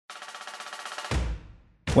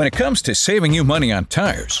When it comes to saving you money on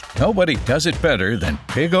tires, nobody does it better than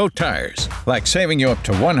Big O Tires. Like saving you up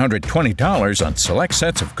to $120 on select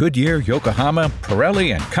sets of Goodyear, Yokohama,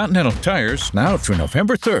 Pirelli, and Continental tires now through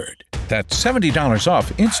November 3rd. That's $70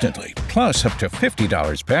 off instantly, plus up to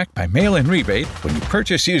 $50 back by mail-in rebate when you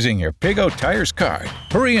purchase using your Big O Tires card.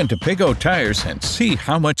 Hurry into Big O Tires and see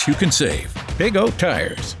how much you can save. Big O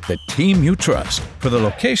Tires, the team you trust. For the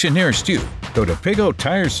location nearest you, go to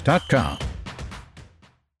bigotires.com.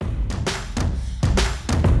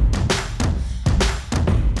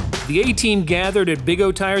 The A-team gathered at Big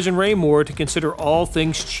O Tires in Raymore to consider all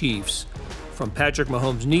things Chiefs. From Patrick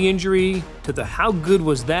Mahomes' knee injury to the how good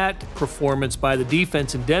was that performance by the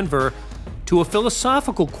defense in Denver to a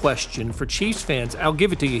philosophical question for Chiefs fans. I'll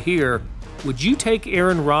give it to you here. Would you take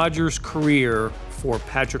Aaron Rodgers' career for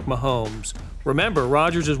Patrick Mahomes? Remember,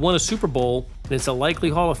 Rodgers has won a Super Bowl and is a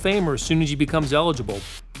likely Hall of Famer as soon as he becomes eligible.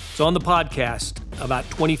 It's on the podcast about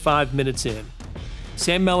 25 minutes in.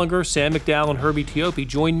 Sam Mellinger, Sam McDowell, and Herbie Teope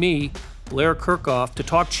join me, Blair Kirchhoff, to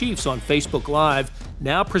talk Chiefs on Facebook Live,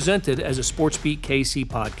 now presented as a SportsBeat KC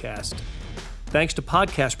podcast. Thanks to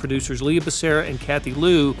podcast producers Leah Becerra and Kathy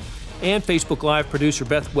Liu, and Facebook Live producer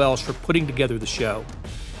Beth Welsh for putting together the show.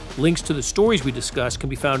 Links to the stories we discuss can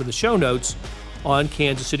be found in the show notes on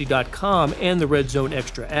kansascity.com and the Red Zone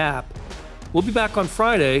Extra app. We'll be back on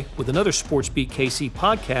Friday with another SportsBeat KC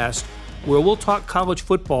podcast where we'll talk college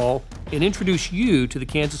football and introduce you to the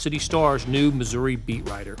Kansas City Star's new Missouri beat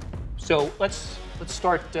writer. So let's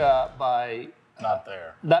start by not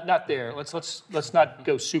there. Not there. Let's not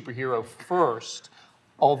go superhero first.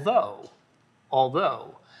 Although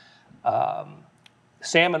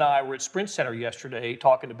Sam and I were at Sprint Center yesterday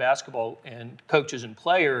talking to basketball and coaches and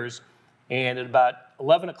players, and at about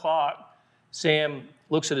 11 o'clock, Sam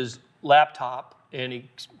looks at his laptop and he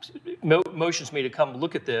motions me to come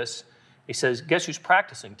look at this. He says, "Guess who's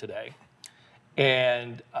practicing today?"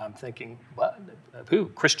 And I'm thinking, what? Who?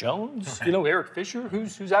 Chris Jones? You know, Eric Fisher?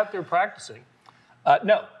 Who's out there practicing?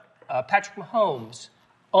 No, Patrick Mahomes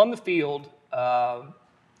on the field, or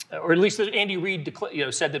at least Andy Reid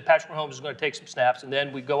said that Patrick Mahomes is going to take some snaps, and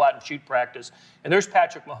then we go out and shoot practice. And there's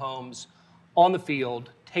Patrick Mahomes on the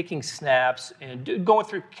field taking snaps and going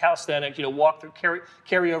through calisthenics, walk through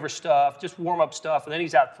carry over stuff, just warm up stuff, and then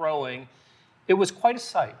he's out throwing. It was quite a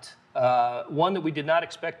sight, one that we did not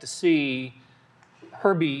expect to see.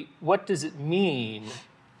 Herbie, what does it mean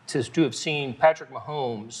to have seen Patrick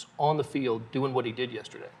Mahomes on the field doing what he did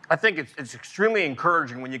yesterday? I think it's extremely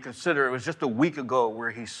encouraging when you consider it was just a week ago where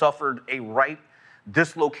he suffered a right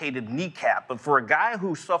dislocated kneecap. But for a guy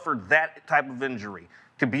who suffered that type of injury,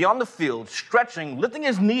 to be on the field, stretching, lifting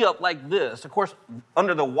his knee up like this, of course,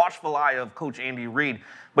 under the watchful eye of Coach Andy Reid,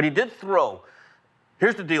 but he did throw.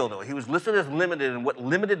 Here's the deal, though. He was listed as limited, and what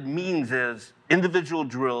limited means is individual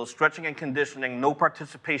drills, stretching and conditioning, no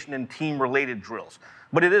participation in team-related drills.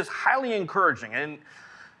 But it is highly encouraging. And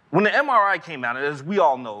when the MRI came out, as we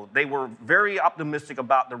all know, they were very optimistic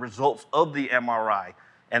about the results of the MRI.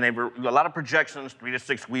 And they were a lot of projections, 3 to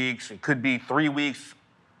 6 weeks. It could be 3 weeks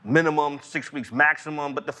minimum, 6 weeks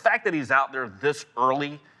maximum. But the fact that he's out there this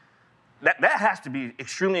early, that has to be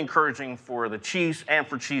extremely encouraging for the Chiefs and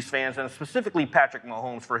for Chiefs fans, and specifically Patrick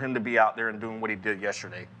Mahomes, for him to be out there and doing what he did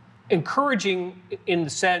yesterday. Encouraging in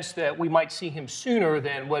the sense that we might see him sooner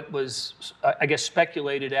than what was, I guess,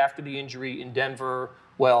 speculated after the injury in Denver.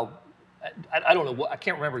 Well, I don't know. I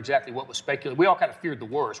can't remember exactly what was speculated. We all kind of feared the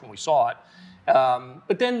worst when we saw it.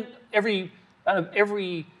 But then every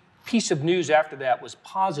piece of news after that was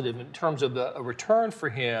positive in terms of a return for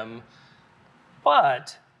him.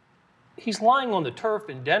 But he's lying on the turf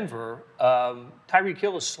in Denver. Tyreek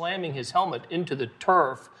Hill is slamming his helmet into the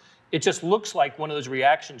turf. It just looks like one of those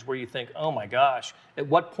reactions where you think, oh my gosh, at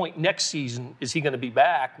what point next season is he going to be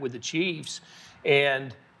back with the Chiefs?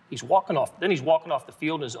 And he's walking off the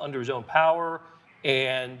field and is under his own power.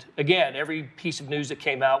 And again, every piece of news that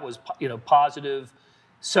came out was, positive.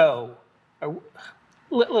 So can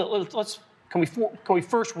we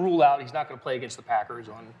first rule out he's not going to play against the Packers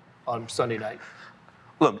on Sunday night?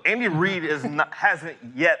 Look, Andy Reid hasn't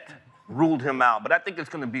yet ruled him out, but I think it's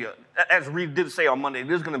going to be as Reid did say on Monday,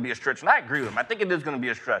 it is going to be a stretch, and I agree with him. I think it is going to be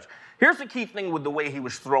a stretch. Here's the key thing with the way he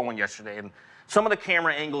was throwing yesterday, and some of the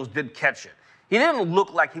camera angles did catch it. He didn't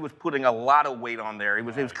look like he was putting a lot of weight on there. He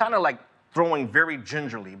was kind of like throwing very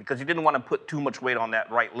gingerly because he didn't want to put too much weight on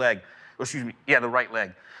that right leg. The right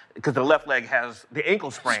leg, because the left leg has the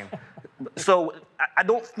ankle sprain. So I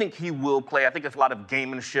don't think he will play. I think it's a lot of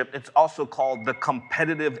gamemanship. It's also called the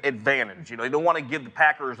competitive advantage. You don't want to give the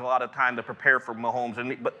Packers a lot of time to prepare for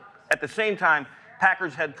Mahomes. But at the same time,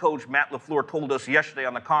 Packers head coach Matt LaFleur told us yesterday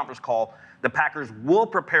on the conference call the Packers will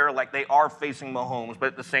prepare like they are facing Mahomes, but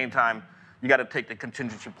at the same time, you got to take the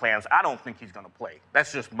contingency plans. I don't think he's going to play.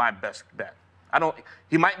 That's just my best bet.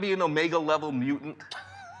 He might be an Omega level mutant.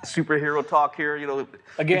 Superhero talk here,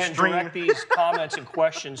 Again, direct these comments and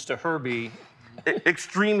questions to Herbie.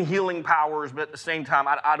 Extreme healing powers, but at the same time,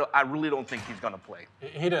 I really don't think he's going to play.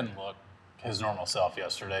 He didn't look his normal self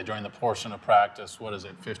yesterday during the portion of practice.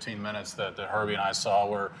 15 minutes that Herbie and I saw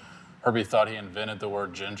where Herbie thought he invented the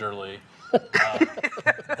word gingerly.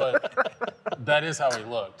 But that is how he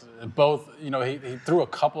looked. Both, he threw a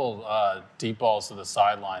couple deep balls to the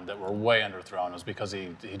sideline that were way underthrown. It was because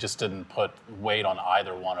he just didn't put weight on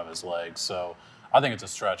either one of his legs. So I think it's a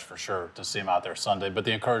stretch for sure to see him out there Sunday. But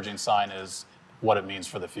the encouraging sign is what it means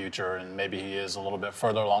for the future, and maybe he is a little bit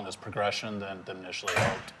further along this progression than initially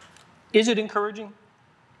hoped. Is it encouraging?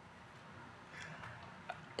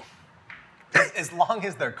 As long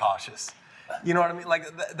as they're cautious. You know what I mean?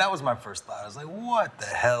 Like, that was my first thought. I was like, what the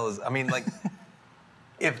hell is... I mean, like,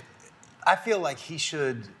 if... I feel like he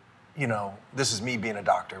should, this is me being a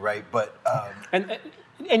doctor, right? But...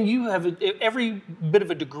 And you have every bit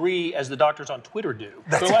of a degree as the doctors on Twitter do.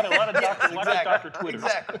 So a lot of doctors, Dr. Twitter.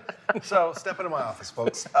 Exactly. So step into my office,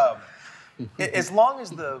 folks. As long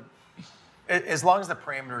as the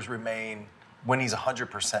parameters remain when he's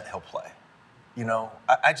 100%, he'll play.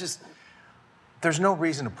 I just... There's no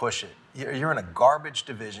reason to push it. You're in a garbage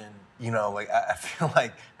division. I feel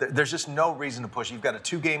like there's just no reason to push it. You've got a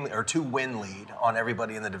 2-win lead on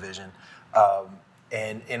everybody in the division.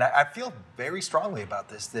 And I feel very strongly about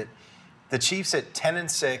this, that the Chiefs at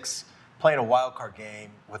 10-6, playing a wild card game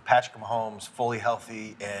with Patrick Mahomes fully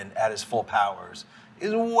healthy and at his full powers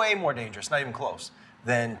is way more dangerous, not even close,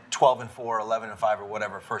 than 12-4, 11-5, or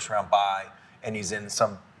whatever first round bye, and he's in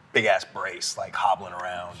some big ass brace, like hobbling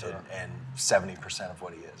around and 70% of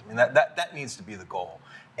what he is. I mean, that needs to be the goal.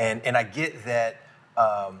 And I get that,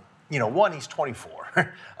 one, he's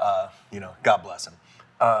 24, God bless him.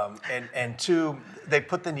 And two, they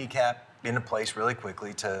put the kneecap into place really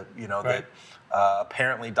quickly to, that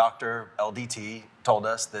apparently Dr. LDT told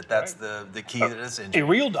us that that's the key to this injury. A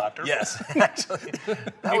real doctor. Yes, actually.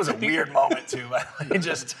 That was a weird moment, too.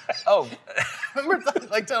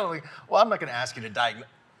 Remember, telling me, well, I'm not going to ask you to diagnose.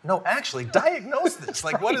 No, actually, diagnose this.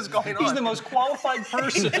 Like, what is going on? He's the most qualified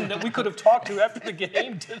person that we could have talked to after the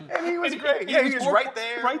game. And he was great. He was right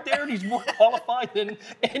there. Right there, and he's more qualified than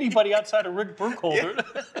anybody outside of Rick Burkholder.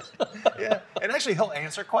 Yeah, and actually, he'll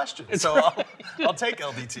answer questions. So I'll take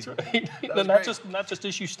LDT. Right. Not just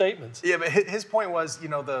issue statements. Yeah, but his point was,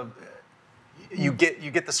 you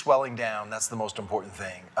get the swelling down. That's the most important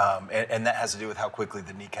thing, and that has to do with how quickly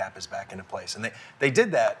the kneecap is back into place. And they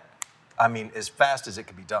did that. I mean, as fast as it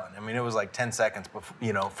could be done. I mean, it was like 10 seconds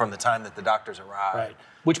before, from the time that the doctors arrived. Right.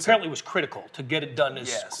 Which apparently was critical to get it done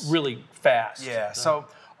really fast. Yeah. So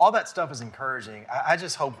all that stuff is encouraging. I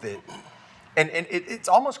just hope that, and it's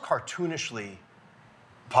almost cartoonishly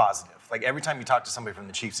positive. Like every time you talk to somebody from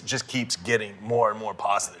the Chiefs, it just keeps getting more and more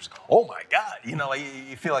positive. Oh my God.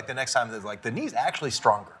 You feel like the next time there's like the knee's actually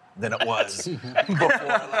stronger than it was before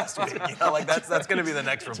last week. That's going to be the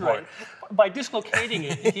next report. Right. By dislocating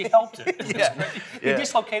it, he helped it. He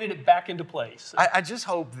dislocated it back into place. I just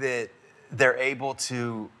hope that they're able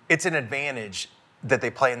to. It's an advantage that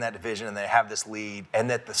they play in that division and they have this lead, and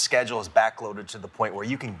that the schedule is backloaded to the point where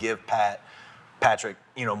you can give Patrick,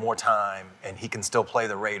 more time, and he can still play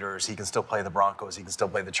the Raiders, he can still play the Broncos, he can still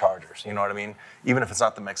play the Chargers. You know what I mean? Even if it's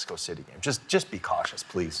not the Mexico City game. Just be cautious,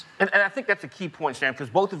 please. And I think that's a key point, Sam, because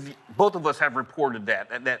both of us have reported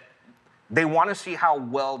that they want to see how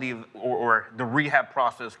well the rehab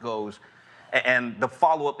process goes and the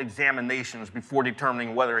follow-up examinations before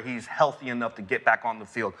determining whether he's healthy enough to get back on the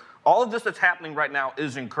field. All of this that's happening right now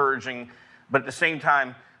is encouraging, but at the same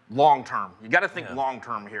time, long-term. You got to think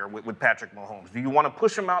long-term here with Patrick Mahomes. Do you want to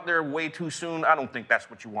push him out there way too soon? I don't think that's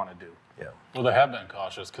what you want to do. Yeah. Well, they have been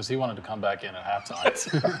cautious because he wanted to come back in at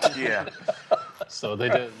halftime. Yeah. So they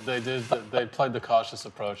played the cautious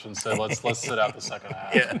approach and said, let's sit out the second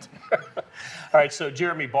half. Yeah. All right, so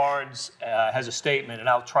Jeremy Barnes has a statement, and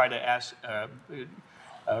I'll try to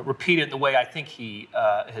repeat it the way I think he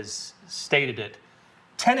has stated it.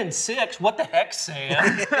 10-6, what the heck,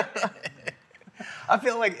 Sam? I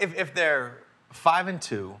feel like if they're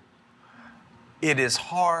 5-2, it is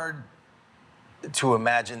hard to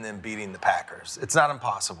imagine them beating the Packers. It's not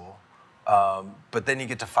impossible, but then you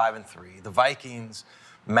get to 5-3. The Vikings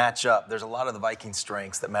match up. There's a lot of the Vikings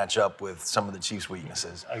strengths that match up with some of the Chiefs'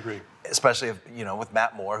 weaknesses. I agree. Especially if, with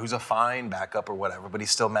Matt Moore, who's a fine backup or whatever, but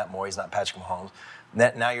he's still Matt Moore. He's not Patrick Mahomes.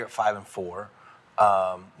 Now you're at 5-4.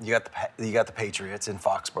 You got the Patriots in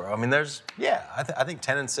Foxborough. I mean, I think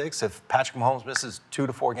 10-6. If Patrick Mahomes misses 2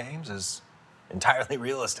 to 4 games, is entirely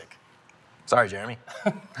realistic. Sorry, Jeremy.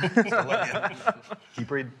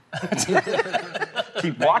 Keep reading.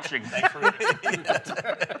 Keep watching. Thanks for reading.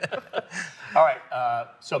 All right,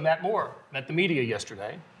 so Matt Moore met the media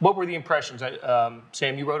yesterday. What were the impressions?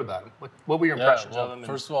 Sam, you wrote about him. What were your impressions of him?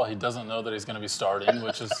 First of all, he doesn't know that he's going to be starting,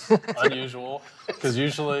 which is unusual, because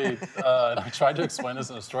usually, and I tried to explain this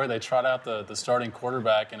in a story, they trot out the starting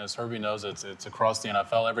quarterback, and as Herbie knows, it's across the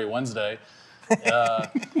NFL every Wednesday.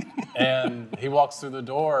 And he walks through the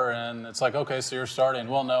door, and it's like, okay, so you're starting.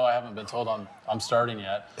 Well, no, I haven't been told I'm starting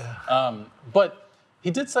yet. But he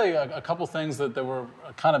did say a couple things that were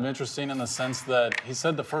kind of interesting in the sense that he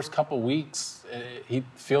said the first couple weeks, he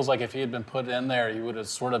feels like if he had been put in there, he would have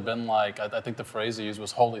sort of been like, I think the phrase he used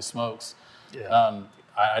was holy smokes. Yeah.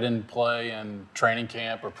 I didn't play in training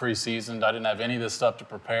camp or preseason. I didn't have any of this stuff to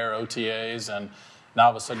prepare, OTAs, and now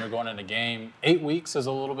all of a sudden you're going into a game. 8 weeks is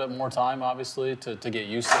a little bit more time, obviously, to get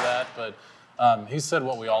used to that. But he said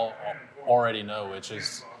what we all already know, which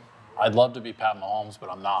is I'd love to be Pat Mahomes, but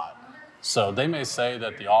I'm not. So they may say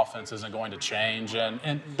that the offense isn't going to change,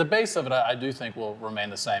 and the base of it I do think will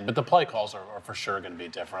remain the same, but the play calls are for sure going to be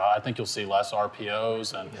different. I think you'll see less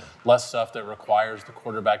RPOs and less stuff that requires the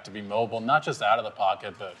quarterback to be mobile, not just out of the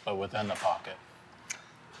pocket, but within the pocket.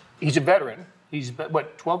 He's a veteran. He's,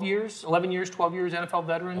 12 years, 11 years, 12 years NFL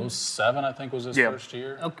veteran? 07, I think, was his first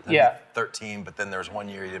year. Okay. Yeah. 13, but then there was 1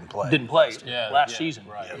 year he didn't play. Last season.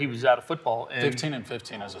 Right. He was out of football. 15 and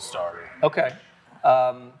 15 as a starter. Okay.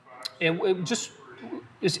 And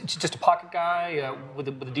it's just a pocket guy with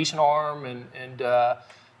a decent arm, and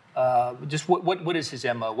just what is his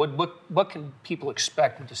MO? What can people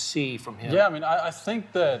expect to see from him? Yeah, I mean, I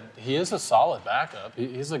think that he is a solid backup.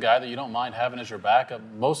 He's a guy that you don't mind having as your backup,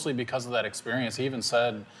 mostly because of that experience. He even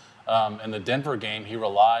said in the Denver game he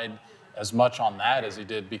relied as much on that as he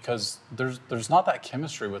did because there's not that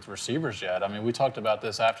chemistry with receivers yet. I mean, we talked about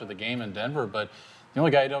this after the game in Denver, but the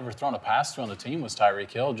only guy he'd ever thrown a pass to on the team was Tyreek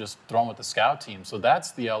Hill, just thrown with the scout team. So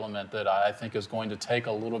that's the element that I think is going to take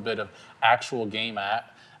a little bit of actual game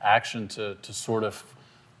action to sort of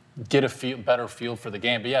get a better feel for the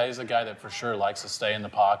game. But yeah, he's a guy that for sure likes to stay in the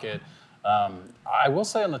pocket. I will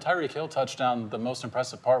say on the Tyreek Hill touchdown, the most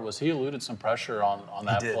impressive part was he eluded some pressure on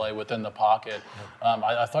that play within the pocket.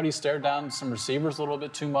 I thought he stared down some receivers a little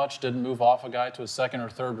bit too much, didn't move off a guy to a second or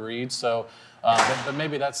third read. So, but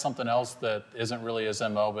maybe that's something else that isn't really his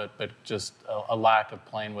MO, but just a lack of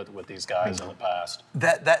playing with these guys in the past.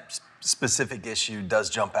 That specific issue does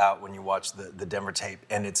jump out when you watch the Denver tape,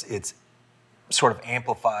 and it's sort of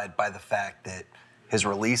amplified by the fact that his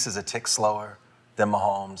release is a tick slower than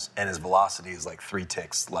Mahomes, and his velocity is like 3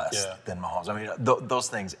 ticks less than Mahomes. I mean, those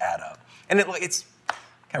things add up. And it's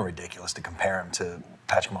kind of ridiculous to compare him to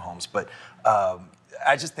Patrick Mahomes, but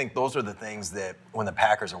I just think those are the things that when the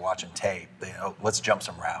Packers are watching tape, let's jump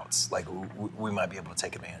some routes. Like, we might be able to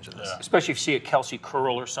take advantage of this. Yeah. Especially if you see a Kelsey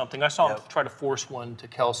curl or something. I saw him try to force one to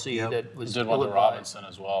Kelsey that was did one to Robinson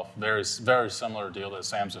as well. Very, very similar deal that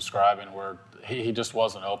Sam's describing, where he just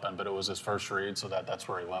wasn't open, but it was his first read, so that's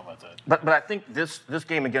where he went with it. But I think this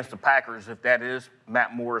game against the Packers, if that is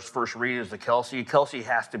Matt Moore's first read is the Kelsey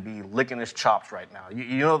has to be licking his chops right now.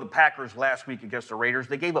 You know the Packers last week against the Raiders,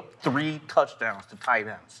 they gave up 3 touchdowns to tight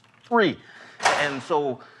ends. 3. And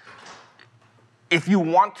so if you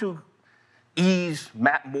want to ease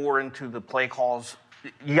Matt Moore into the play calls,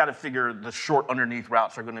 you got to figure the short underneath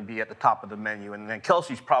routes are going to be at the top of the menu. And then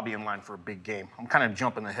Kelsey's probably in line for a big game. I'm kind of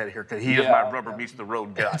jumping ahead here because he is my rubber meets the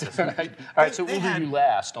road guy. All right, so we'll do you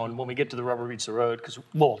last on when we get to the rubber meets the road because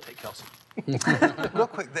we'll take Kelsey. Real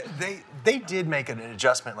quick, they did make an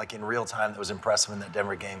adjustment like in real time that was impressive in that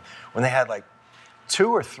Denver game when they had like 2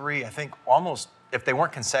 or 3, I think almost, if they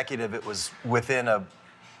weren't consecutive, it was within a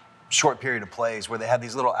short period of plays where they had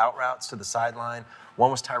these little out routes to the sideline. One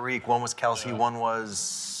was Tyreek, one was Kelsey, one was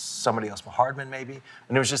somebody else, Hardman maybe.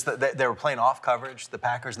 And it was just that they were playing off coverage, the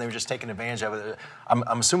Packers, and they were just taking advantage of it.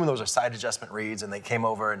 I'm assuming those are side adjustment reads, and they came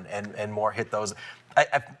over and Moore hit those.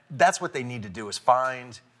 That's what they need to do is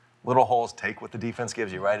find little holes, take what the defense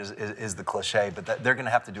gives you, right, is the cliche. But they're going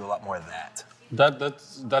to have to do a lot more of that.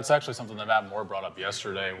 That's actually something that Matt Moore brought up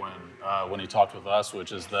yesterday when he talked with us,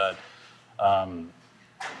 which is that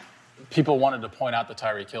people wanted to point out the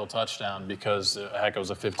Tyreek Hill touchdown because, heck, it was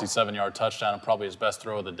a 57-yard touchdown and probably his best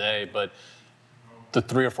throw of the day. But the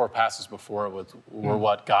 3 or 4 passes before it were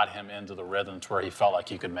what got him into the rhythm to where he felt like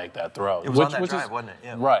he could make that throw. It was on that drive, wasn't it?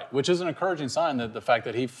 Yeah. Right, which is an encouraging sign that the fact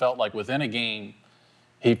that he felt like within a game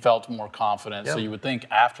he felt more confident. Yep. So you would think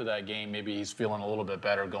after that game, maybe he's feeling a little bit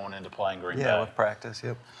better going into playing Green Bay. Yeah, with practice,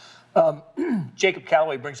 yep. Jacob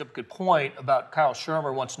Callaway brings up a good point about Kyle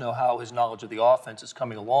Shermer wants to know how his knowledge of the offense is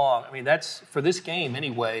coming along. I mean, that's for this game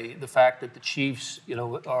anyway. The fact that the Chiefs,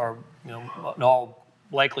 are, in all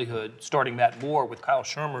likelihood starting Matt Moore with Kyle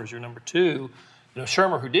Shermer as your number 2.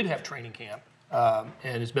 Shermer, who did have training camp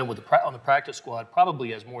and has been with on the practice squad,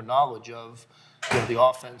 probably has more knowledge of the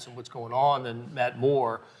offense and what's going on than Matt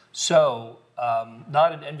Moore. So,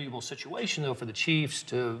 not an enviable situation though for the Chiefs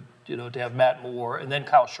to have Matt Moore and then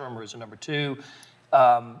Kyle Shermer as a number 2.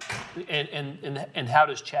 And how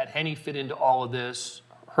does Chad Henne fit into all of this?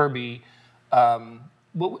 Herbie,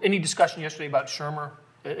 any discussion yesterday about Shermer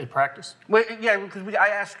at practice? Well, yeah, because I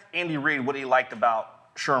asked Andy Reid what he liked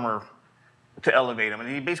about Shermer to elevate him, and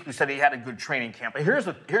he basically said he had a good training camp. But here's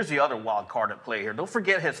the other wild card at play here. Don't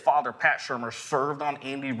forget his father, Pat Shermer, served on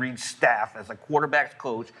Andy Reid's staff as a quarterback's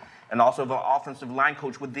coach and also the offensive line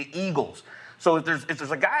coach with the Eagles. So if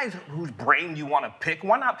there's a guy whose brain you want to pick,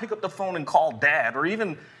 why not pick up the phone and call dad? Or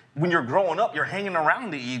even when you're growing up, you're hanging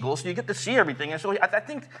around the Eagles, so you get to see everything. And so I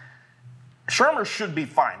think Shermer should be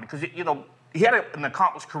fine because, he had an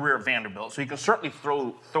accomplished career at Vanderbilt, so he can certainly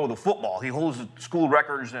throw the football. He holds school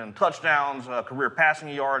records in touchdowns, career passing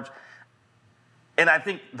yards. And I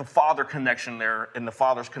think the father connection there and the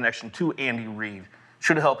father's connection to Andy Reid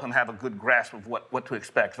should help him have a good grasp of what to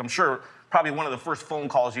expect. I'm sure probably one of the first phone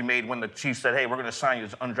calls he made when the Chiefs said, hey, we're going to sign you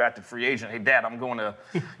as an undrafted free agent. Hey, Dad, I'm going to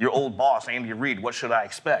your old boss, Andy Reid. What should I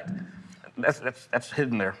expect? That's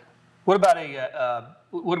hidden there. What about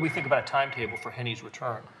what do we think about a timetable for Henne's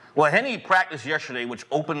return? Well, Henne practiced yesterday, which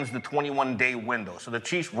opens the 21-day window. So the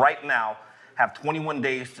Chiefs right now have 21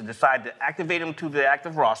 days to decide to activate him to the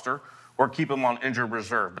active roster or keep him on injured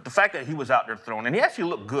reserve. But the fact that he was out there throwing, and he actually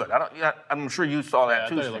looked good. I'm sure you saw that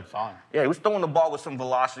too. I thought he looked fine. Yeah, he was throwing the ball with some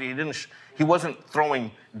velocity. He wasn't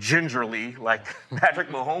throwing gingerly like Patrick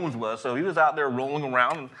Mahomes was. So he was out there rolling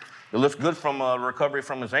around, and it looks good from recovery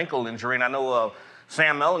from his ankle injury. And I know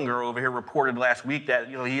Sam Mellinger over here reported last week that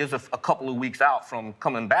he is a couple of weeks out from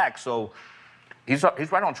coming back. So he's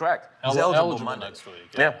right on track. He's eligible next week.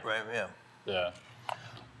 Yeah. Right, yeah.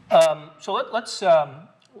 So let's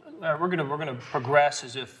we're gonna progress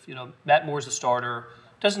as if Matt Moore's the starter.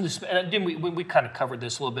 Doesn't this? And didn't we kind of covered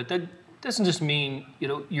this a little bit? That doesn't just mean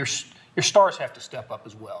your stars have to step up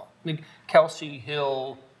as well. I mean, Kelsey,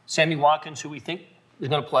 Hill, Sammy Watkins, who we think is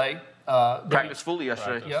going to play. Practiced fully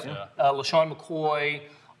yesterday. Yep. LaShawn McCoy,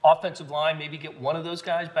 offensive line, maybe get one of those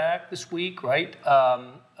guys back this week, right?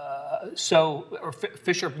 Or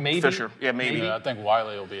Fisher, maybe. Fisher, yeah, maybe. Yeah, I think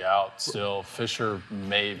Wiley will be out still. Fisher,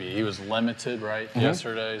 maybe. He was limited, right,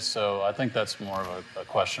 yesterday. So I think that's more of a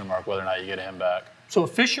question mark whether or not you get him back. So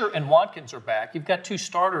if Fisher and Watkins are back, you've got 2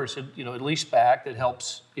 starters, at least back. That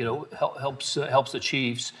helps, helps the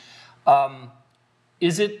Chiefs.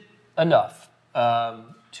 Is it enough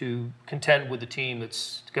to contend with the team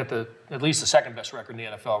that's got at least the second best record in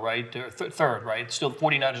the NFL, right? Third, right? Still the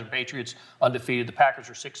 49ers and Patriots undefeated. The Packers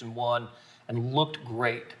are 6-1 and looked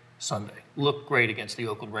great Sunday. Looked great against the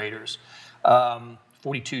Oakland Raiders.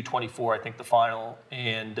 42-24, I think, the final.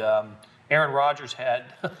 And Aaron Rodgers had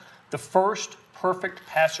the first perfect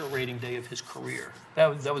passer rating day of his career.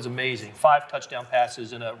 That was amazing. 5 touchdown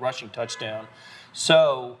passes and a rushing touchdown.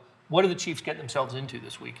 So what are the Chiefs getting themselves into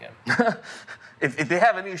this weekend? If they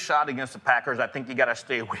have any shot against the Packers, I think you got to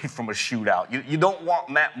stay away from a shootout. You don't want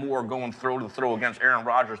Matt Moore going throw to throw against Aaron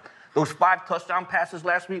Rodgers. Those 5 touchdown passes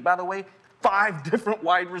last week, by the way, 5 different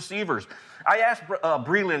wide receivers. I asked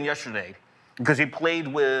Breeland yesterday, because he played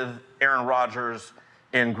with Aaron Rodgers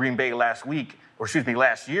in Green Bay last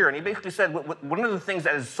year, and he basically said one of the things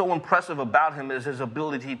that is so impressive about him is his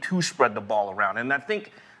ability to spread the ball around. And I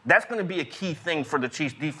think that's going to be a key thing for the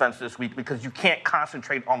Chiefs defense this week because you can't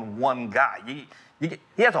concentrate on one guy. He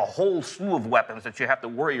has a whole slew of weapons that you have to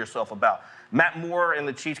worry yourself about. Matt Moore and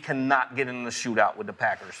the Chiefs cannot get in the shootout with the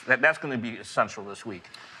Packers. That's going to be essential this week.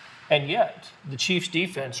 And yet, the Chiefs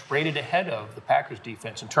defense rated ahead of the Packers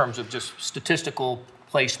defense in terms of just statistical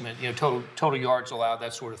placement, total yards allowed,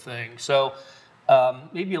 that sort of thing. So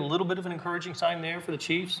maybe a little bit of an encouraging sign there for the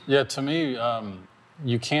Chiefs. Yeah, to me,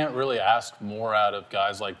 you can't really ask more out of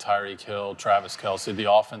guys like Tyreek Hill, Travis Kelce,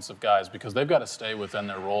 the offensive guys, because they've got to stay within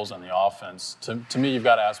their roles on the offense. To me, you've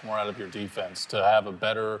got to ask more out of your defense to have a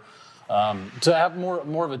better, to have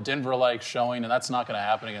more of a Denver-like showing, and that's not going to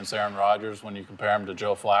happen against Aaron Rodgers when you compare him to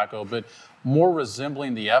Joe Flacco, but more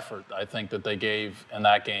resembling the effort, I think, that they gave in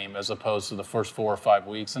that game as opposed to the first 4 or 5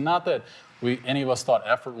 weeks. And not that any of us thought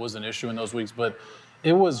effort was an issue in those weeks, but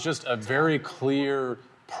it was just a very clear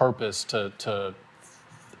purpose to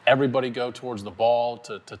everybody go towards the ball,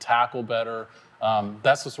 to tackle better.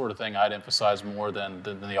 That's the sort of thing I'd emphasize more than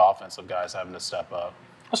the offensive guys having to step up.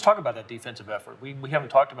 Let's talk about that defensive effort. We haven't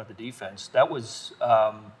talked about the defense. That was,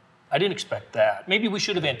 I didn't expect that. Maybe we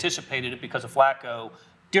should have anticipated it because of Flacco,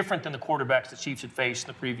 different than the quarterbacks the Chiefs had faced in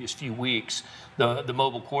the previous few weeks, the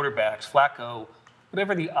mobile quarterbacks. Flacco,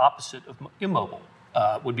 whatever the opposite of immobile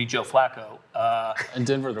would be Joe Flacco. In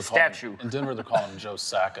Denver, they're Statue. In Denver, they're calling him Joe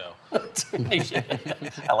Sacco.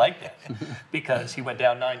 I like that because he went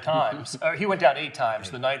down 9 times. He went down 8 times.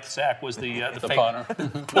 The 9th sack was the fake punter.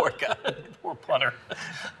 Poor guy. Poor punter.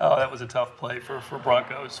 Oh, that was a tough play for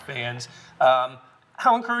Broncos fans.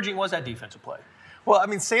 How encouraging was that defensive play? Well, I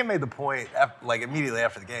mean, Sam made the point, like immediately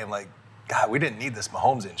after the game, like, God, we didn't need this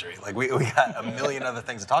Mahomes injury. Like, we got a million other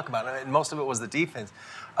things to talk about, and most of it was the defense.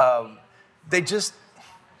 They just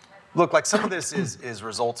look like some of this is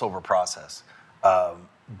results over process,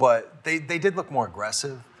 but they did look more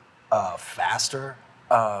aggressive, faster.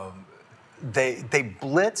 They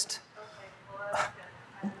blitzed.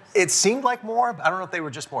 It seemed like more. I don't know if they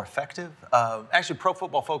were just more effective. Actually, Pro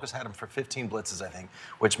Football Focus had them for 15 blitzes, I think,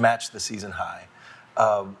 which matched the season high.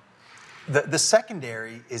 The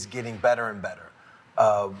secondary is getting better and better.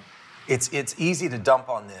 It's easy to dump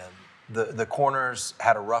on them. The corners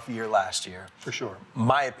had a rough year last year. For sure.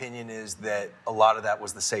 My opinion is that a lot of that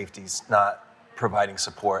was the safeties not providing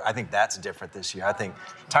support. I think that's different this year. I think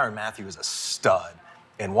Tyrann Mathieu is a stud,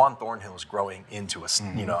 and Juan Thornhill is growing into a,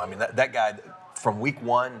 I mean, that guy from week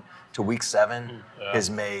 1 to week 7 has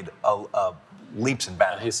made a leaps and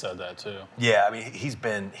bounds. He said that too. Yeah, I mean,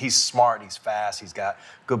 he's smart, he's fast, he's got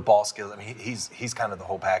good ball skills. I mean, he's kind of the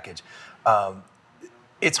whole package.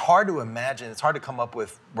 It's hard to imagine, it's hard to come up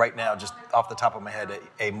with right now, just off the top of my head,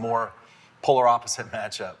 a more polar opposite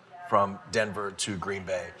matchup from Denver to Green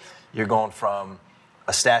Bay. You're going from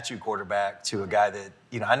a statue quarterback to a guy that,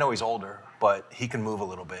 I know he's older, but he can move a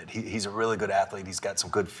little bit. He's a really good athlete. He's got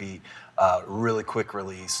some good feet, really quick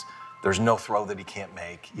release. There's no throw that he can't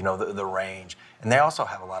make, the range. And they also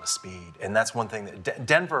have a lot of speed. And that's one thing that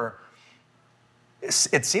Denver,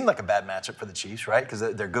 it seemed like a bad matchup for the Chiefs, right? Because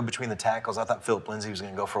they're good between the tackles. I thought Philip Lindsay was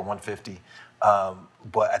going to go for 150.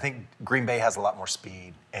 But I think Green Bay has a lot more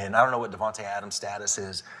speed. And I don't know what Devontae Adams' status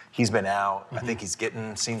is. He's been out. I think he's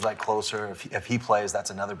seems like closer. If he plays, that's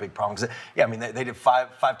another big problem. Because, I mean, they did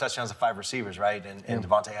five touchdowns to 5 receivers, right? And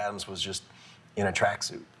Devontae Adams was just in a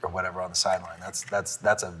tracksuit or whatever on the sideline.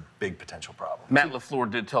 That's a big potential problem. Matt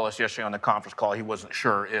LaFleur did tell us yesterday on the conference call he wasn't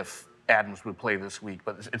sure if Adams would play this week,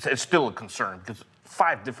 but it's still a concern because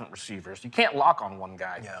 5 different receivers. You can't lock on one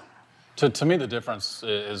guy. Yeah. To me, the difference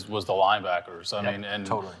was the linebackers. I mean, and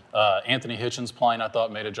totally. Anthony Hitchens playing, I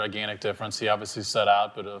thought, made a gigantic difference. He obviously set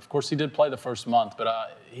out, but of course he did play the first month. But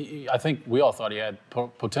I think we all thought he had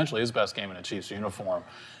potentially his best game in a Chiefs uniform.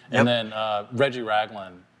 And then Reggie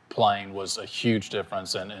Ragland playing was a huge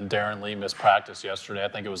difference. And Darren Lee missed practice yesterday. I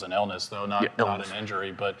think it was an illness, though, not an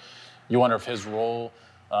injury. But you wonder if his role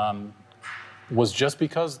was just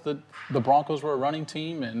because the Broncos were a running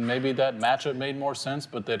team and maybe that matchup made more sense,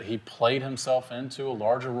 but that he played himself into a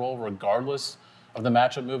larger role regardless of the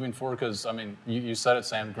matchup moving forward. Because, I mean, you said it,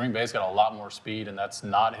 Sam, Green Bay's got a lot more speed, and that's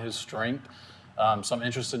not his strength. So I'm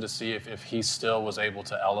interested to see if he still was able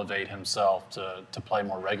to elevate himself to play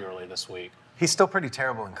more regularly this week. He's still pretty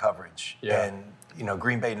terrible in coverage. Yeah. And,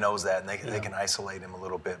 Green Bay knows that, and they can isolate him a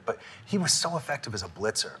little bit. But he was so effective as a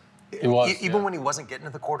blitzer. He was, Even when he wasn't getting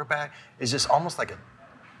to the quarterback, it's just almost like a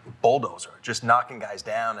bulldozer, just knocking guys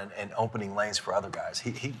down and opening lanes for other guys.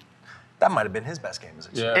 That might have been his best game as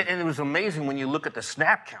a Chief. And it was amazing when you look at the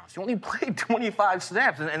snap counts. He only played 25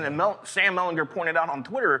 snaps, and Sam Mellinger pointed out on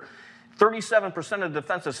Twitter, 37% of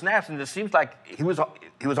defensive snaps, and it seems like he was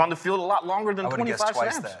on the field a lot longer than 25 snaps. I would have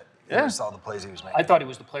guessed twice that. Yeah. I saw the plays he was making. I thought he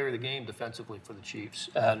was the player of the game defensively for the Chiefs,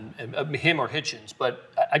 and him or Hitchens,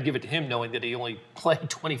 but I'd give it to him knowing that he only played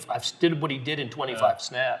 25, did what he did in 25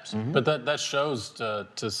 snaps. Mm-hmm. But that shows,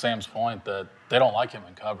 to Sam's point, that they don't like him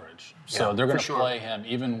in coverage. So they're going to play him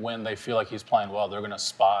even when they feel like he's playing well. They're going to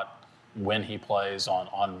spot when he plays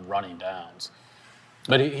on running downs.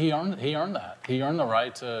 But he earned that. He earned the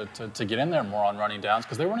right to get in there more on running downs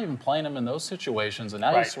because they weren't even playing him in those situations. And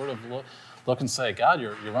now he's sort of look and say, God,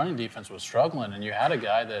 your running defense was struggling, and you had a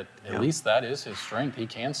guy that at least that is his strength. He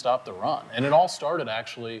can stop the run. And it all started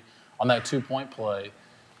actually on that 2-point play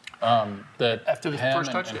that after the him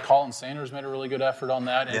first touchdown. And Colin Sanders made a really good effort on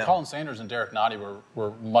that. And Colin Sanders and Derek Nottie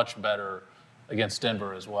were much better against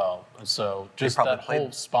Denver as well. And so just that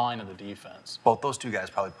whole spine of the defense. Both those two guys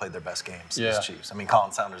probably played their best games as Chiefs. I mean,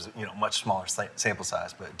 Colin Sanders, much smaller sample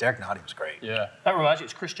size, but Derek Nottie was great. Yeah. That reminds you,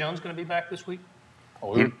 is Chris Jones going to be back this week?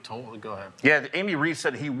 Well, we were told. Go ahead. Yeah, Andy Reid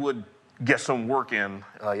said he would get some work in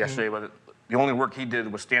yesterday, but the only work he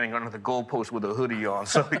did was standing under the goalpost with a hoodie on.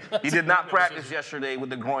 So he did not practice yesterday with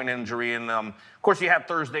the groin injury. And, of course, you have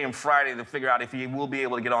Thursday and Friday to figure out if he will be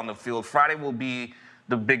able to get on the field. Friday will be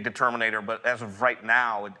the big determinator, but as of right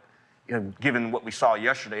now, given what we saw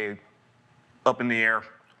yesterday, up in the air.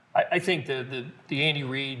 I think the Andy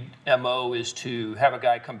Reid MO is to have a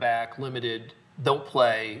guy come back limited, don't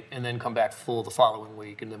play, and then come back full the following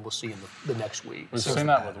week, and then we'll see him the next week. We've seen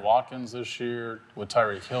that with Watkins this year, with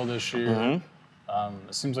Tyreek Hill this year.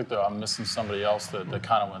 It seems like I'm missing somebody else that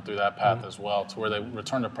kind of went through that path as well, to where they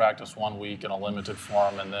returned to practice 1 week in a limited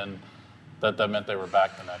form, and then that meant they were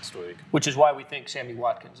back the next week. Which is why we think Sammy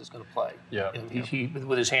Watkins is going to play. Yeah. And he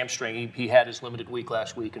with his hamstring, he had his limited week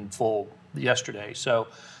last week and full yesterday. So,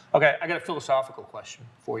 okay, I got a philosophical question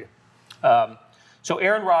for you. So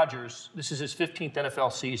Aaron Rodgers, this is his 15th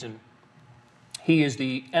NFL season. He is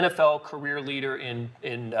the NFL career leader in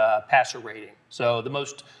passer rating. So the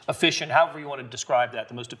most efficient, however you want to describe that,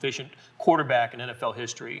 the most efficient quarterback in NFL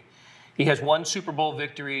history. He has 1 Super Bowl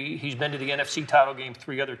victory. He's been to the NFC title game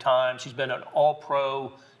 3 other times. He's been an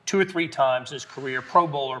All-Pro 2 or 3 times in his career. Pro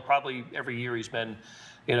Bowler probably every year he's been,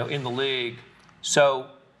 in the league. So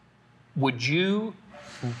would you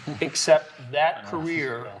accept that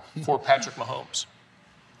career for Patrick Mahomes?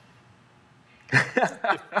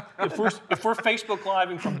 if we're Facebook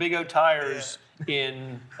Living from Big O Tires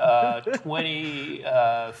in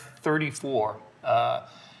 2034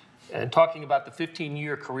 and talking about the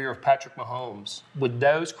 15-year career of Patrick Mahomes, would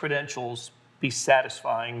those credentials be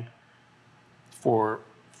satisfying for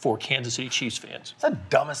Kansas City Chiefs fans? It's the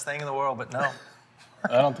dumbest thing in the world, but no.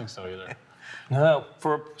 I don't think so either. No,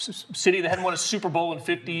 for a city that hadn't won a Super Bowl in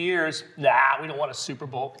 50 years, we don't want a Super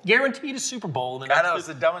Bowl. Guaranteed a Super Bowl. In the next I know, it's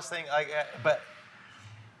the dumbest thing. But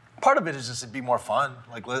part of it is just to be more fun.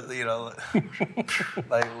 Like, let it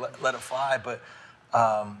fly. But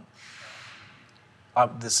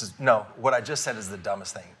what I just said is the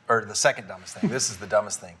dumbest thing, or the second dumbest thing. This is the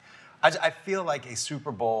dumbest thing. I feel like a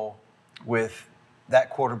Super Bowl with that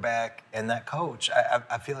quarterback and that coach,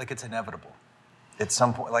 I feel like it's inevitable. At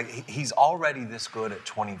some point, like he's already this good at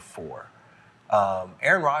 24.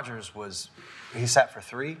 Aaron Rodgers he sat for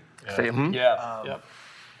 3. Yeah.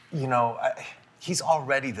 He's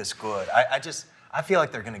already this good. I feel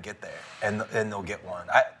like they're going to get there, and they'll get one.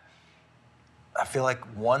 I feel like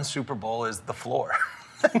 1 Super Bowl is the floor.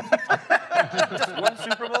 Just 1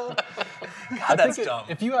 Super Bowl? God, that's dumb.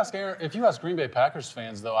 If you ask Green Bay Packers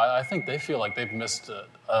fans, though, I think they feel like they've missed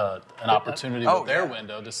an opportunity with their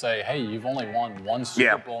window to say, hey, you've only won 1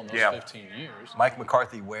 Super Bowl in those 15 years. Mike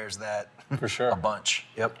McCarthy wears that for sure a bunch.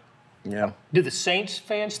 Yep. Yeah. Do the Saints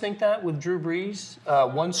fans think that with Drew Brees?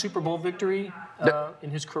 1 Super Bowl victory in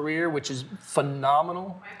his career, which is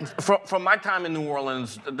phenomenal. From my time in New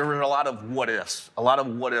Orleans, there were a lot of what-ifs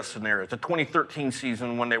scenarios. The 2013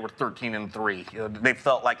 season when they were 13-3, they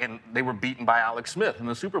felt like, and they were beaten by Alex Smith in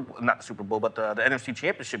the not the Super Bowl, but the NFC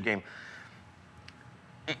Championship game.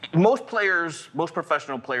 Most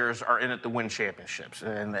professional players are in it to win championships,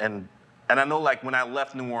 and I know, like, when I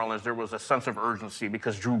left New Orleans, there was a sense of urgency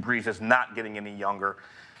because Drew Brees is not getting any younger.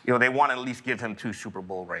 They want to at least give him 2 Super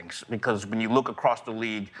Bowl rings because when you look across the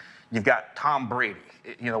league, you've got Tom Brady.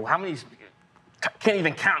 How many? Can't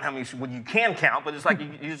even count how many. Well, you can count, but it's like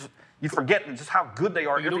you forget just how good they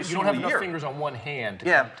are every single year. You don't have enough fingers on one hand to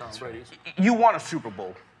count Tom Brady. You want a Super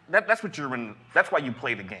Bowl. That's what you're in. That's why you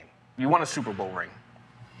play the game. You want a Super Bowl ring.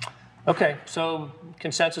 Okay, so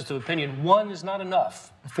consensus of opinion, 1 is not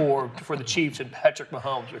enough for the Chiefs and Patrick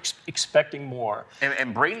Mahomes. You're expecting more.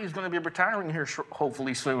 And Brady's going to be retaring here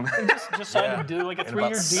hopefully soon. Just signed to do like a 3-year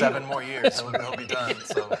deal. 7 more years, he'll be done.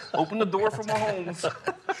 So open the door for Mahomes.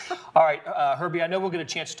 All right, Herbie, I know we'll get a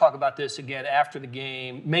chance to talk about this again after the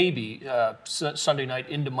game, maybe Sunday night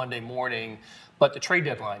into Monday morning, but the trade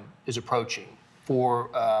deadline is approaching for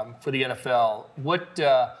the NFL.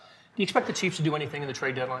 Do you expect the Chiefs to do anything in the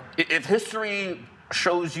trade deadline? If history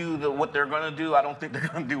shows you what they're going to do, I don't think they're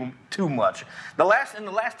going to do too much. In the last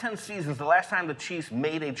 10 seasons, the last time the Chiefs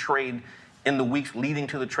made a trade in the weeks leading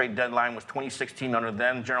to the trade deadline was 2016 under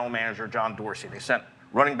then general manager John Dorsey. They sent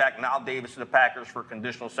running back Nile Davis to the Packers for a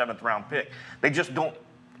conditional 7th-round pick. They're just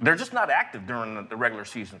not active during the regular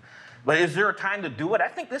season. But is there a time to do it? I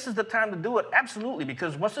think this is the time to do it, absolutely,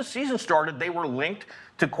 because once the season started, they were linked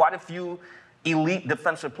to quite a few elite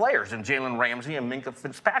defensive players in Jalen Ramsey and Minkah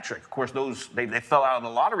Fitzpatrick. Of course, they fell out of the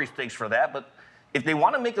lottery stakes for that, but if they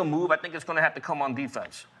want to make a move, I think it's going to have to come on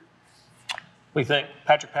defense. What do you think?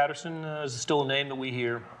 Patrick Patterson is still a name that we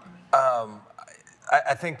hear.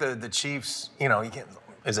 I think the Chiefs,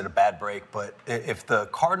 is it a bad break? But if the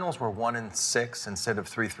Cardinals were 1-6 instead of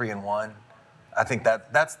 3-3-1, I think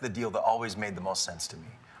that's the deal that always made the most sense to me.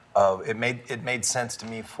 It made sense to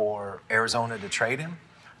me for Arizona to trade him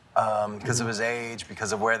because of his age,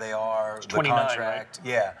 because of where they are, the 29, contract. Right?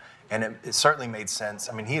 Yeah, and it certainly made sense.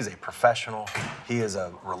 I mean, he is a professional. He is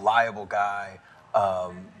a reliable guy.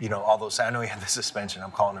 Although I know he had the suspension,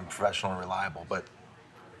 I'm calling him professional and reliable, but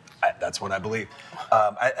that's what I believe.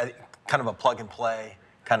 I kind of a plug and play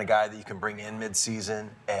kind of guy that you can bring in mid-season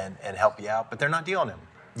and help you out, but they're not dealing him.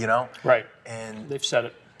 Right. And they've said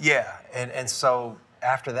it. Yeah, and so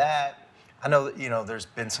after that, I know that there's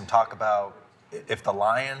been some talk about if the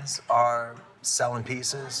Lions are selling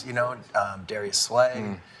pieces. Darius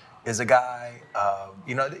Slay is a guy.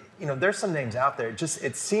 There's some names out there.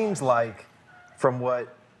 It seems like, from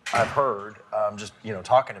what I've heard,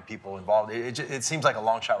 talking to people involved, it seems like a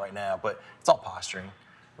long shot right now, but it's all posturing,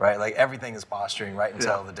 right? Like everything is posturing right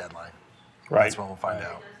until the deadline. Right. That's when we'll find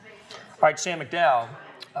out. All right, Sam McDowell.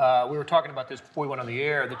 We were talking about this before we went on the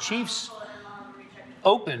air. The Chiefs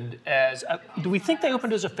opened as do we think they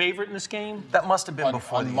opened as a favorite in this game? That must have been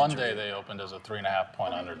before on Monday. They opened as a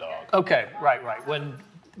 3.5-point underdog. Okay, right.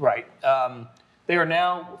 They are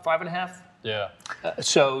now 5.5. Yeah.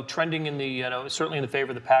 So trending in the certainly in the favor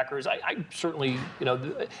of the Packers. I certainly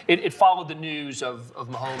it followed the news of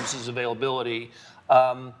Mahomes' availability.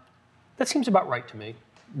 That seems about right to me.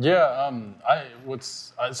 Yeah,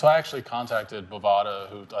 so I actually contacted Bovada,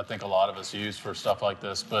 who I think a lot of us use for stuff like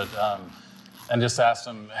this, but and just asked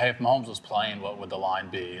him, hey, if Mahomes was playing, what would the line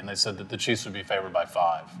be? And they said that the Chiefs would be favored by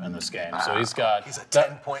 5 in this game. So he's a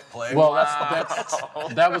 10-point play. Well,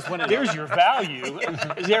 that was when there's your value.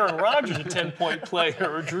 Is Aaron Rodgers a 10-point player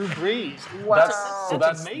or Drew Brees?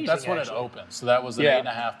 That's amazing. That's when it opened. So that was an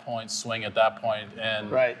 8.5-point swing at that point, and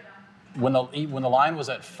right. When the line was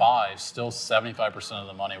at 5, still 75% of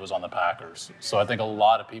the money was on the Packers. So I think a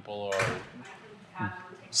lot of people are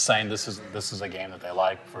saying this is a game that they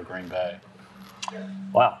like for Green Bay.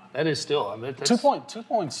 Wow, that is still 2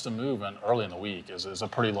 points to move early in the week is a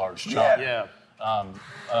pretty large chunk. Yeah.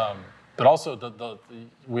 But also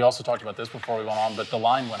we also talked about this before we went on, but the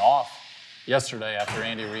line went off yesterday after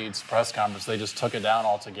Andy Reid's press conference. They just took it down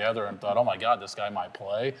altogether and thought, oh my God, this guy might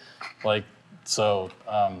play. So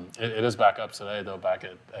it is back up today, though, back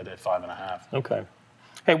at 5.5. Okay.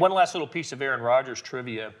 Hey, one last little piece of Aaron Rodgers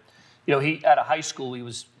trivia. He out of high school, he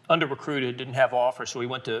was under-recruited, didn't have offers, so he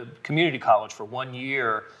went to community college for 1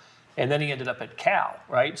 year, and then he ended up at Cal,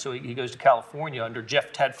 right? So he goes to California under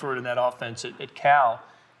Jeff Tedford in that offense at Cal.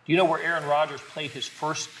 Do you know where Aaron Rodgers played his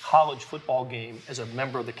first college football game as a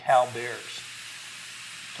member of the Cal Bears?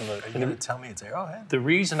 Are you going to tell me it's Arrowhead? The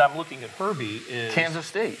reason I'm looking at Herbie is Kansas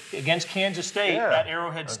State. Against Kansas State at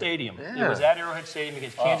Arrowhead Stadium. Yeah. It was at Arrowhead Stadium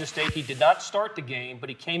against Kansas State. He did not start the game, but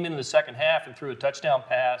he came in the second half and threw a touchdown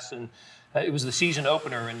pass. And it was the season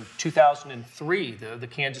opener in 2003, the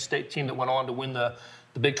Kansas State team that went on to win the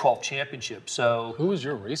Big 12 championship. So who was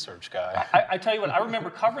your research guy? I tell you what, I remember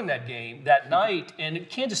covering that game that night, and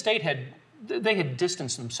Kansas State had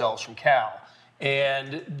distanced themselves from Cal.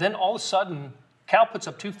 And then all of a sudden, Cal puts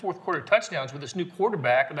up 2 fourth-quarter touchdowns with this new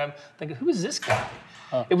quarterback, and I'm thinking, who is this guy?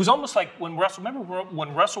 It was almost like when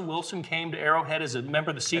Russell Wilson came to Arrowhead as a member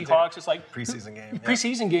of the Seahawks. It's like preseason game.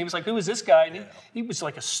 Preseason game. It's like, who is this guy? And he was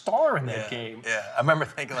like a star in that game. Yeah, I remember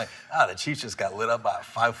thinking the Chiefs just got lit up by a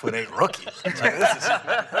 5'8" rookie.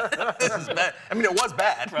 This is bad. I mean, it was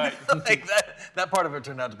bad. Right. That part of it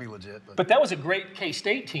turned out to be legit. But that was a great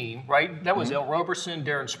K-State team, right? That was El Roberson,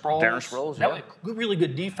 Darren Sproles. That was a really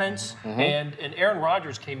good defense. And Aaron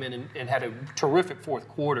Rodgers came in and had a terrific fourth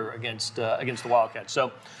quarter against the Wildcats.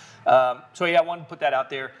 So I wanted to put that out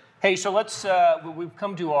there. Hey, so let's we've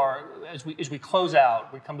come to our as we close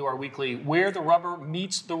out, we come to our weekly Where the Rubber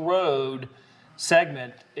Meets the Road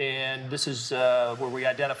segment, and this is where we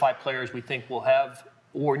identify players we think will have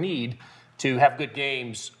or need to have good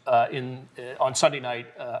games on Sunday night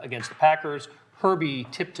against the Packers. Herbie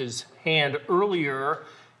tipped his hand earlier.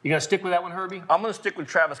 You gonna stick with that one, Herbie? I'm gonna stick with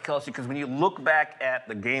Travis Kelce because when you look back at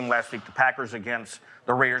the game last week, the Packers against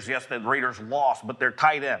the Raiders, yes, the Raiders lost, but they're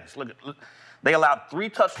tight ends. Look, they allowed 3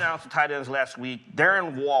 touchdowns to tight ends last week.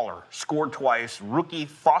 Darren Waller scored twice. Rookie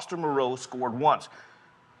Foster Moreau scored once.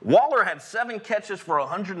 Waller had 7 catches for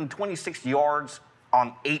 126 yards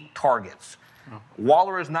on 8 targets.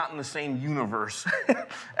 Waller is not in the same universe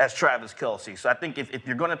as Travis Kelce. So I think if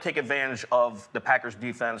you're going to take advantage of the Packers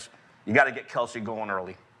defense, you got to get Kelce going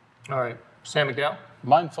early. All right. Sam McDowell?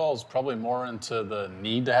 Mine falls probably more into the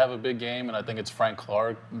need to have a big game, and I think it's Frank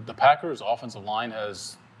Clark. The Packers' offensive line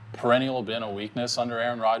has perennially been a weakness under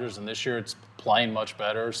Aaron Rodgers, and this year it's playing much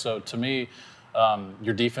better. So to me,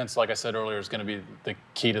 Your defense, like I said earlier, is going to be the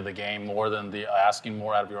key to the game more than the asking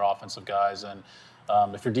more out of your offensive guys. And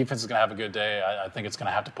if your defense is going to have a good day, I think it's going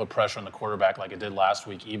to have to put pressure on the quarterback like it did last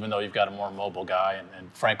week, even though you've got a more mobile guy.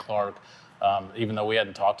 And Frank Clark, even though we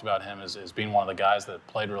hadn't talked about him as being one of the guys that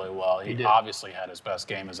played really well, he obviously had his best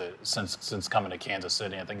game since coming to Kansas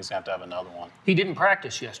City. I think he's going to have another one. He didn't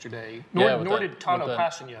practice yesterday, nor did Tano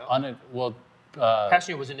Passanio.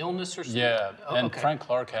 Passanio was an illness or something? Yeah, and Frank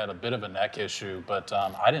Clark had a bit of a neck issue, but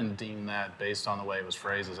I didn't deem that, based on the way it was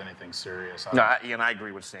phrased, as anything serious. And I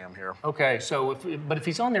agree with Sam here. Okay, so if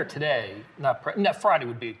he's on there today, Friday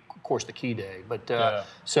would be, of course, the key day. But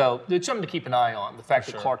so it's something to keep an eye on. The fact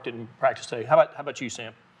that Clark didn't practice today. How about you,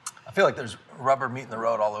 Sam? I feel like there's rubber meeting the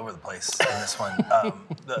road all over the place in this one.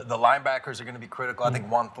 The linebackers are going to be critical. I think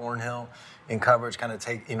Juan Thornhill in coverage kind of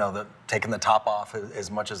taking the top off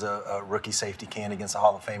as much as a rookie safety can against a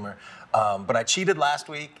Hall of Famer. But I cheated last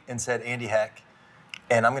week and said Andy Heck,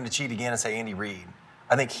 and I'm going to cheat again and say Andy Reid.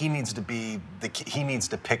 I think he needs to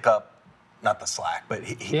pick up, not the slack, but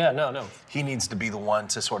he needs to be the one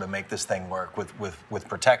to sort of make this thing work with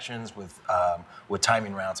protections, with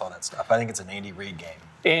timing routes, all that stuff. I think it's an Andy Reid game.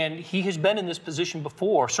 And he has been in this position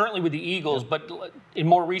before, certainly with the Eagles, but in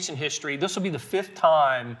more recent history, this will be the 5th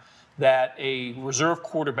time that a reserve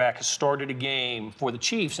quarterback has started a game for the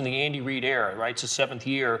Chiefs in the Andy Reid era, right? It's his 7th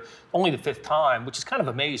year, only the 5th time, which is kind of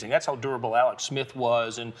amazing. That's how durable Alex Smith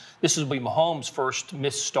was, and this will be Mahomes' first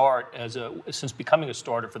missed start since becoming a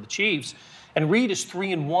starter for the Chiefs. And Reid is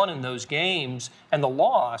 3-1 in those games, and the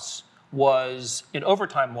loss was an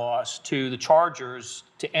overtime loss to the Chargers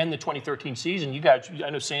to end the 2013 season. You guys, I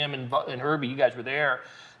know Sam and Herbie, you guys were there.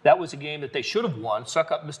 That was a game that they should have won.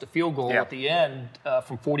 Suckup missed a field goal at the end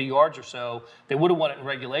from 40 yards or so. They would have won it in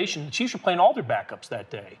regulation. The Chiefs were playing all their backups that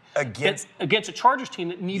day. Against a Chargers team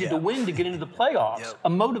that needed to win to get into the playoffs, a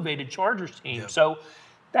motivated Chargers team. So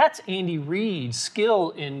that's Andy Reid's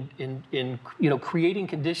skill in creating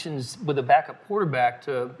conditions with a backup quarterback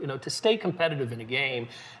to stay competitive in a game.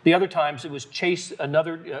 The other times it was Chase,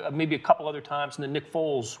 maybe a couple other times, and then Nick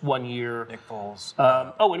Foles one year. Nick Foles.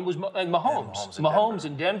 And it was Mahomes. Mahomes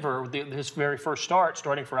in Denver, his very first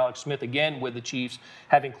starting for Alex Smith again with the Chiefs,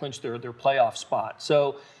 having clinched their playoff spot.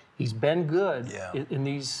 So he's been good in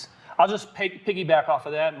these. I'll just piggyback off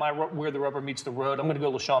of that. Where the rubber meets the road, I'm going to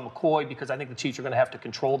go LaShawn McCoy because I think the Chiefs are going to have to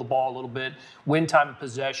control the ball a little bit, win time of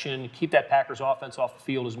possession, keep that Packers offense off the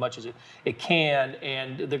field as much as it can,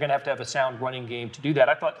 and they're going to have a sound running game to do that.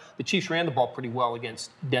 I thought the Chiefs ran the ball pretty well against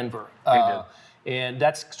Denver. They did. And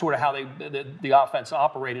that's sort of how the offense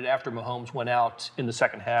operated after Mahomes went out in the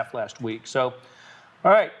second half last week. So,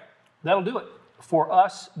 all right, that'll do it for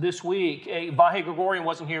us this week. Vahe Gregorian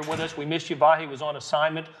wasn't here with us. We missed you. Vahe was on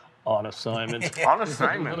assignment. On assignment. That's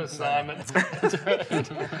right.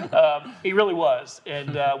 He really was,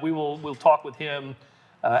 and we'll talk with him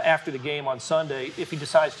after the game on Sunday. If he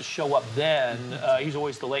decides to show up then, he's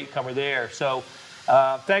always the latecomer there. So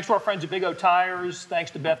thanks to our friends at Big O Tires.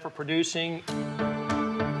 Thanks to Beth for producing.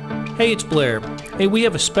 Hey, it's Blair. Hey, we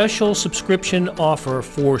have a special subscription offer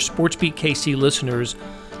for SportsBeat KC listeners.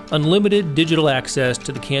 Unlimited digital access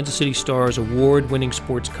to the Kansas City Star's award-winning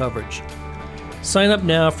sports coverage. Sign up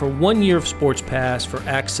now for 1 year of Sports Pass for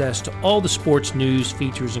access to all the sports news,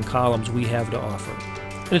 features, and columns we have to offer.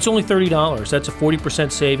 And it's only $30. That's a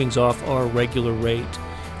 40% savings off our regular rate.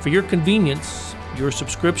 For your convenience, your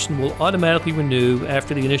subscription will automatically renew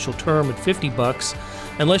after the initial term at $50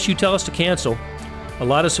 unless you tell us to cancel. A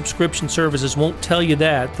lot of subscription services won't tell you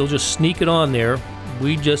that. They'll just sneak it on there.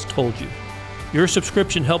 We just told you. Your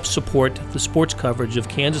subscription helps support the sports coverage of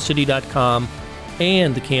KansasCity.com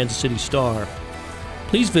and the Kansas City Star.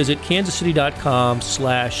 Please visit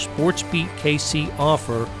kansascity.com/SportsBeatKC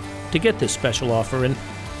offer to get this special offer. And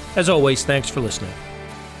as always, thanks for listening.